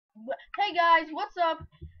Hey guys, what's up?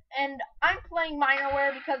 And I'm playing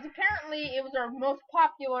Ware because apparently it was our most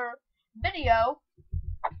popular video.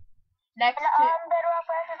 Next And to on Bedrock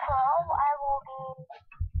Versus 12, I will be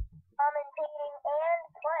commentating and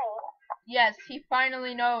playing. yes, he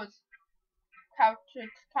finally knows how to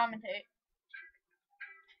commentate.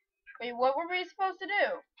 Wait, what were we supposed to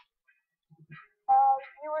do?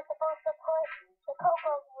 You were supposed to put the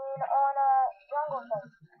cocoa bean on a jungle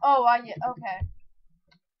thing. Oh, yeah, okay.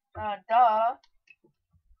 Duh.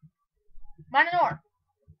 Minor.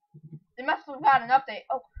 They must have had an update.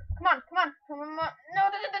 Oh, come on. No,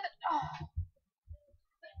 oh.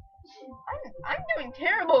 I'm doing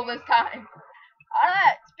terrible this time.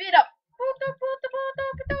 Alright, speed up.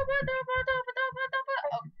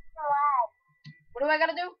 Lag. What do I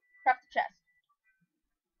gotta do? Craft the chest.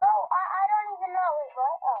 Oh, I don't even know. Wait,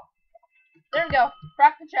 what? Oh. There we go.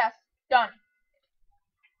 Craft the chest. Done.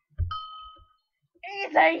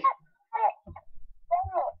 Easy. Dang it. It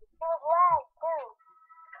was lag, too.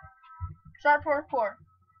 Start parkour.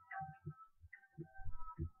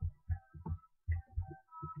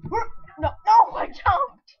 No, I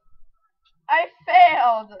jumped. I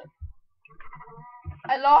failed.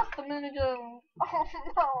 I lost the minigun. Oh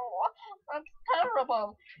no, that's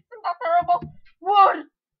terrible. Isn't that terrible? Wood.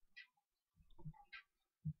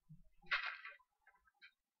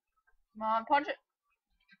 Come on, punch it.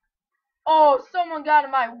 Oh, someone got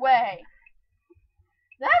in my way.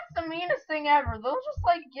 That's the meanest thing ever. They'll just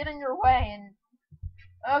like get in your way and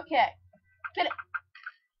okay. Get it.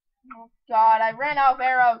 Oh god, I ran out of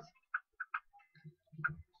arrows.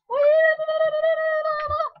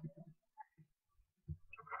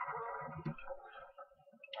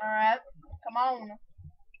 Alright, come on. What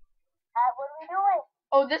are we doing?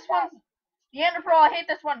 Oh, this one's the Ender Pearl. I hate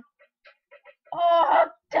this one. Oh,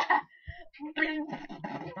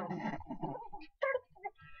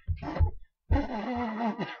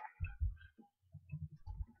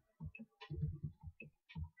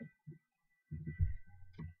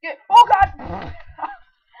 oh god!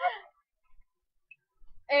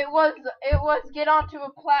 It was get onto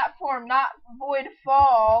a platform, not void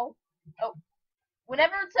fall. Oh,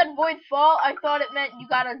 whenever it said void fall, I thought it meant you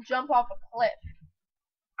gotta jump off a cliff.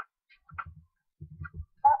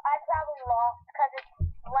 I probably lost because it's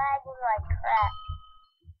lagging like crap.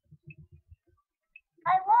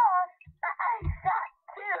 I lost. I shot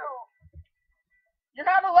two. You're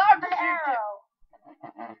not allowed to An shoot it. arrow.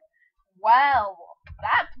 Well,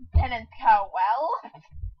 that didn't go well.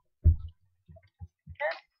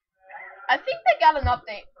 I think they got an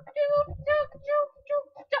update.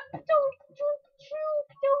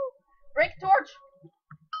 Break torch.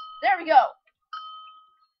 There we go.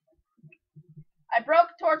 I broke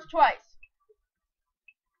torch twice.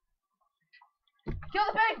 Kill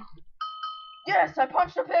the pig. Yes, I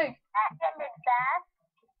punched a pig. That ended fast.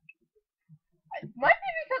 It might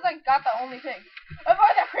be because I got the only pig.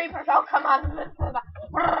 Avoid the creepers. Oh, come on.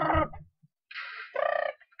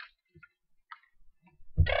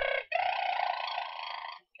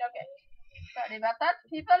 Okay. Sorry about that,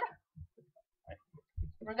 people.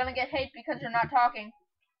 We're gonna get hate because you're not talking.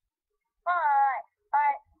 Alright.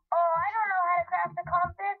 Oh, I don't know how to craft a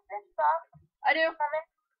compass. This sucks. I do.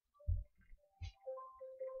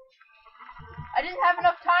 I didn't have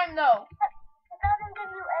enough time though. It doesn't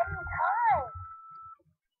give you any time.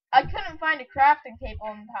 I couldn't find a crafting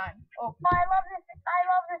table in time. Oh. I love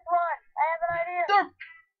this run. I have an idea. Sir.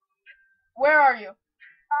 Where are you?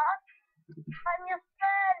 Huh? I'm your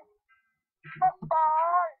friend.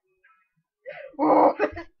 Football.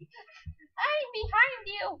 I'm behind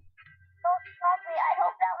you. Don't stop me. I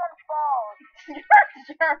hope that one falls.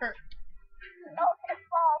 Sure. Don't just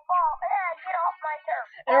fall. Yeah, get off my turf.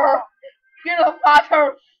 Fall. Get off my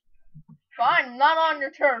turf. Fine, I'm not on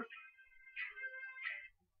your turf.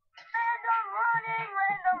 Random running.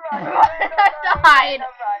 I died.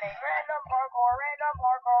 Random parkour.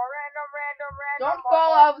 Don't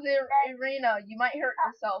fall out of the arena. You might hurt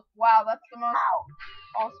yourself. Wow, that's the most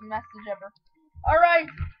awesome message ever. Alright,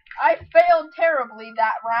 I failed terribly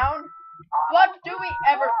that round. What do we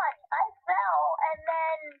ever... I fell and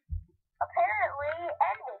then apparently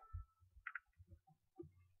ended.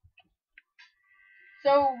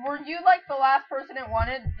 So, were you like the last person it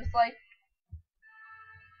wanted? Just like...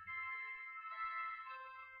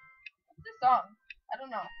 What's this song? I don't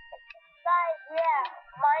know. Guys, yeah,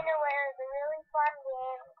 Ware is a really fun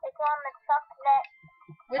game. It's on the Tucknet.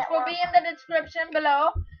 Which will be in the description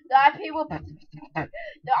below. The IP will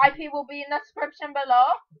be in the description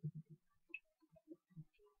below.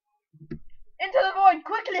 Into the void,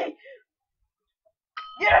 quickly!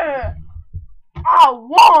 Yeah! I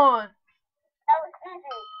won! That was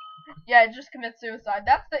easy. Yeah, just commit suicide.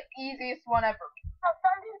 That's the easiest one ever. Oh,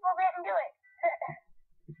 some people didn't do it.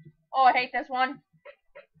 Oh, I hate this one.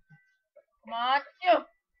 Come on, you.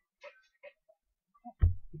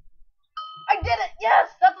 I did it! Yes!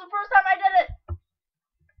 That's the first time I did it!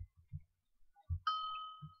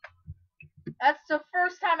 That's the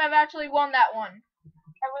first time I've actually won that one.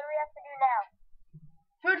 And what do we have to do now?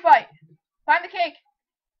 Food fight. Find the cake.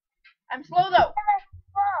 I'm slow though.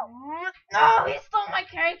 Whoa. No, he stole my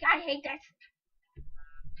cake. I hate this.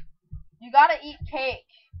 You gotta eat cake.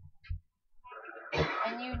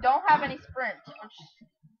 And you don't have any sprint, which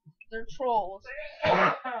they're trolls.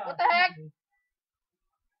 What the heck?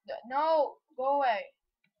 No, go away.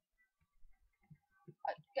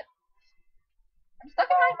 I'm stuck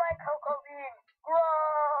in my cocoa bean.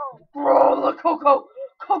 Whoa. Bro, the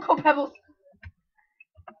cocoa pebbles.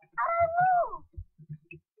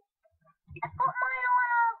 I put mine on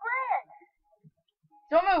a branch.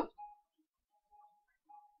 Don't move.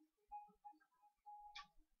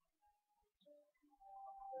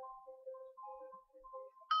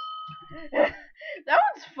 That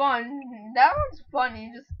one's fun. That one's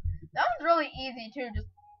funny. That one's really easy too. Just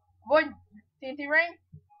avoid TNT rain.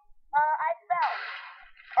 I fell.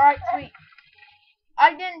 Alright, sweet.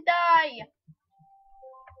 I didn't die.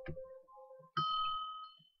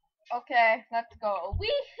 Okay, let's go.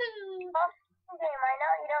 Weehoo! Game, I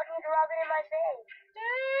know you don't need to rub it in my face.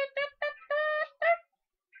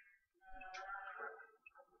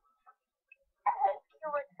 I hate you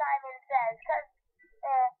what Simon says, cause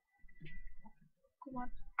Come on.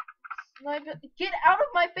 Snipe it. Get out of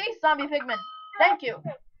my face, zombie pigman. Thank you.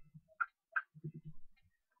 Don't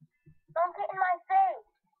get in my face.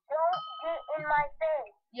 Don't get in my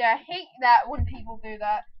face. Yeah, I hate that when people do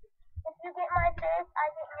that. If you get in my face, I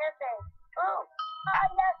get in your face. Ooh.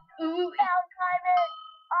 Ooh. Found diamond.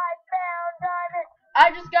 I found diamond.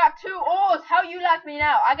 I just got 2 ores. How you like me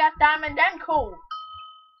now? I got diamond and coal.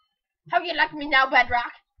 How you like me now,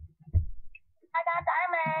 Bedrock? I got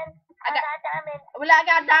diamond. I got diamond. Well, I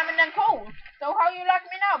got diamond and coal. So how you like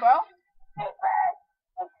me now, bro? Creepers.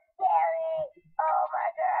 It's scary. Oh my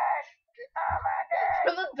gosh. Oh my gosh.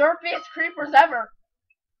 They're the derpiest creepers ever.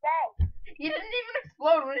 Dang. He didn't even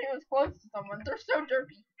explode when he was close to someone. They're so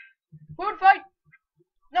derpy. Food fight.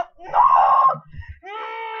 No. No!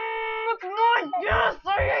 It's mine. Yes,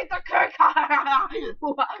 I ate the cake. There's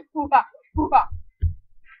no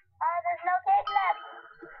cake left.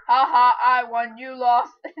 Haha, I won. You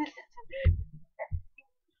lost.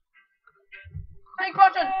 Big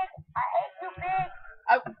question. I hate you, big.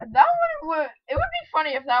 That one would. It would be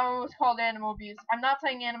funny if that one was called animal abuse. I'm not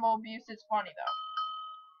saying animal abuse is funny though.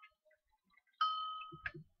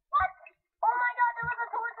 What? Oh my God, there was a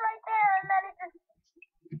torch right there, and then it just.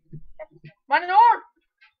 Mine an ore.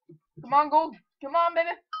 Come on, gold. Come on,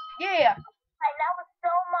 baby. Yeah. Hey, that was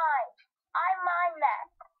so mine. I mine that.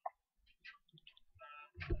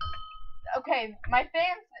 Okay,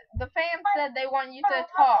 the fans said they want you to At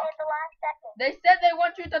talk. the last second. They said they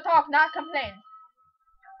want you to talk, not complain.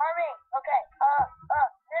 Hurry. Okay.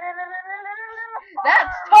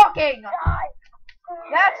 That's talking. Die.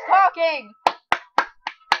 That's talking.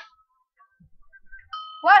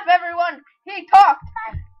 Clap, everyone. He talked.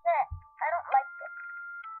 I don't like this.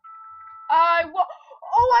 I won.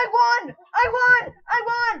 Oh, I won. I won. I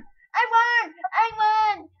won. I won. I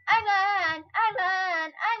won. I won. I won.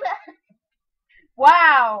 I won.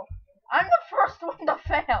 Wow. I'm the first one to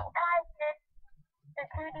fail. Guys, the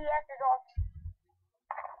 2DS is off.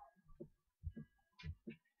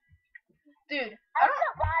 Dude, I want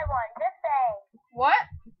to buy one. Just saying. what?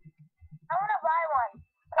 I want to buy one.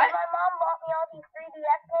 Because my mom bought me all these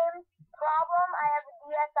 3DS games. Problem, I have a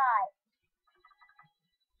DSi.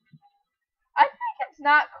 I think it's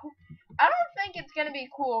not cool. I don't think it's gonna be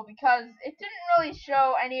cool because it didn't really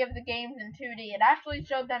show any of the games in 2D. It actually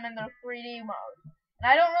showed them in their 3D mode.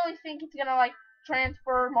 And I don't really think it's gonna like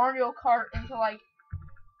transfer Mario Kart into like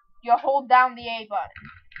you hold down the A button.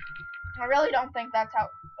 I really don't think that's how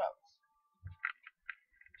it goes.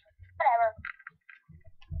 Whatever.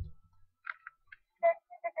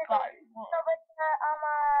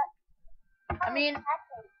 I mean,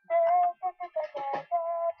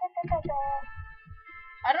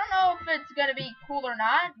 I don't know if it's gonna be cool or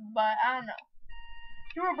not, but I don't know.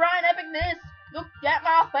 Hero Brian epicness, look at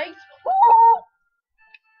my face. Woo!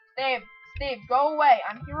 Steve, go away.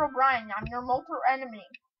 I'm Hero Brian. I'm your mortal enemy.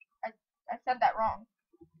 I said that wrong.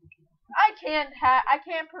 I can't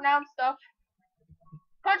pronounce stuff.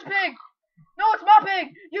 Punch pig. No, it's my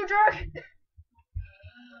pig. You jerk.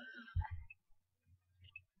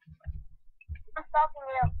 I'm stalking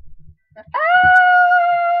you. Ah,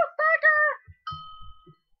 Striker!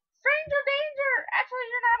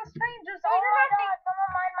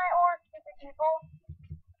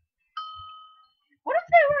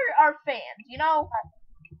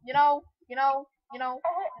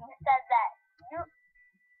 said that.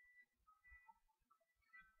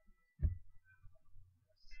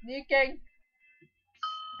 Sneaking,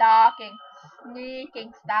 stalking, sneaking,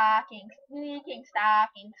 stalking, sneaking,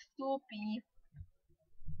 stalking, stupid.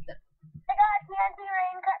 I got TNT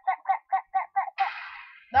rain. Cut.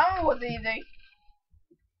 That one was easy.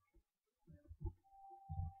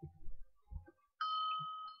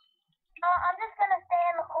 I'm just gonna stay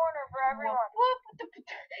in the corner for everyone.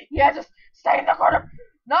 Yeah, just stay in the corner.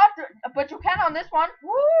 But you can on this one.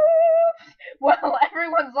 Well,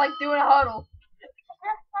 everyone's like doing a huddle. It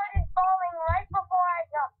just started falling right before I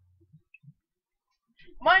jumped.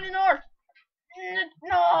 Mine and oars.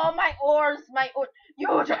 No, my oars.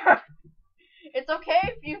 You. It's okay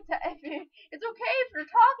if you're talking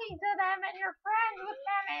to them and you're friends with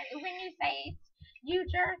them, and when you say it's you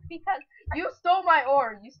jerk, because you stole my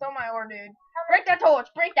oar. You stole my oar, dude. Break that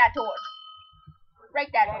torch. Break that torch.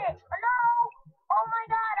 Break that torch. No! Oh my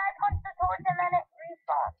god, I punched the torch and then it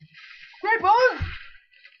respawned. Creepers!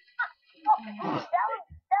 That was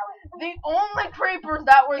the only creepers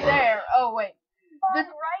that were there. Oh wait.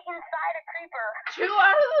 Right inside a creeper. 2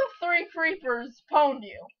 out of the 3 creepers pwned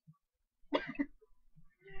you.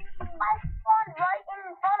 I spawned right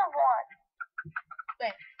in front of one.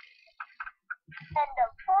 Thanks. And the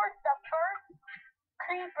first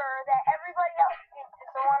creeper that everybody else gets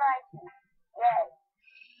is the one I see. Yay.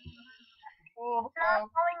 It's not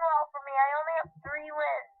going well for me. I only have 3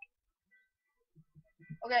 wins.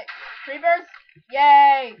 Okay, creepers.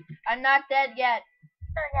 Yay! I'm not dead yet.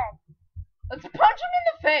 Again. Let's punch him in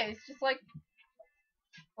the face. Just like,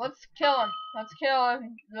 let's kill him. Let's kill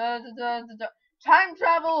him. Time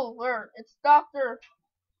traveler. It's Doctor.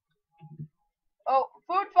 Oh,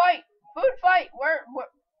 food fight. Food fight. Where? Oh,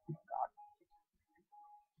 God.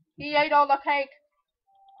 He ate all the cake.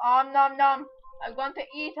 Nom nom. I want to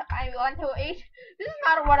eat. This is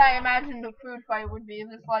not what I imagined a food fight would be.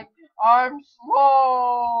 It's like, I'm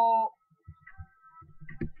slow.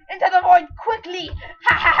 Into the void quickly.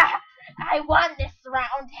 Ha ha ha. I won this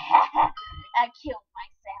round. I killed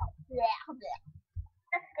myself.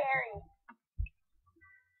 That's scary.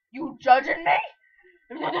 You judging me?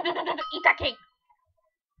 Eat that cake.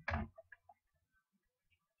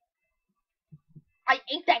 I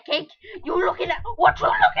ate that cake. You looking at what you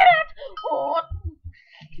looking at? Oh.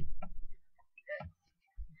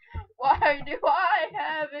 Why do I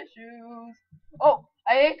have issues? Oh,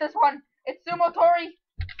 I ate this one. It's Sumotori.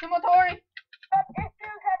 Sumotori.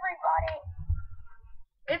 Issues, everybody.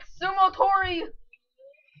 It's Sumotori.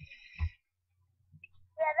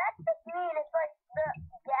 Yeah, that's just mean. It's like the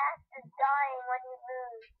gas is dying when you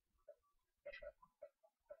lose.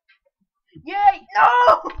 Yay! No!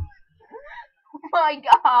 Oh my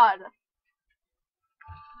God!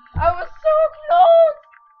 I was so close!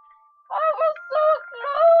 I was so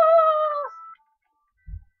close!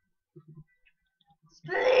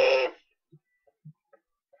 Sleep!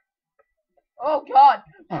 Oh God!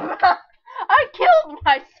 I killed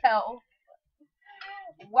myself!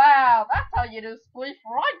 Wow, that's how you do spleef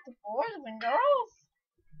right, boys and girls.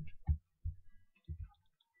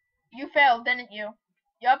 You failed, didn't you?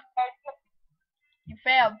 Yup. You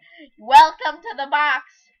failed. Welcome to the box.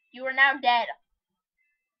 You are now dead.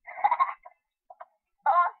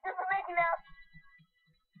 Oh, Super Mickey Mouse.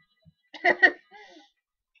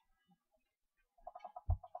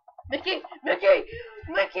 Mickey!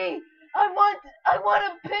 I want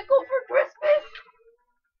a pickle for Christmas.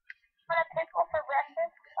 Want a pickle for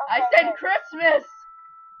breakfast? Okay, I said Christmas.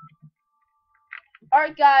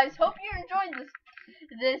 Alright guys, hope you enjoyed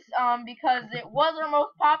this because it was our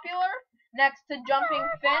most popular next to Jumping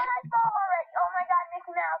Finn. Oh my God,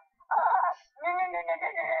 Mickey Mouse.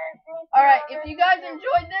 Alright, if you guys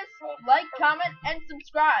enjoyed this, like, comment, and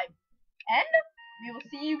subscribe. And we will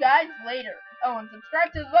see you guys later. Oh, and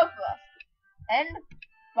subscribe to both of us. And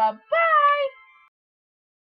bye-bye.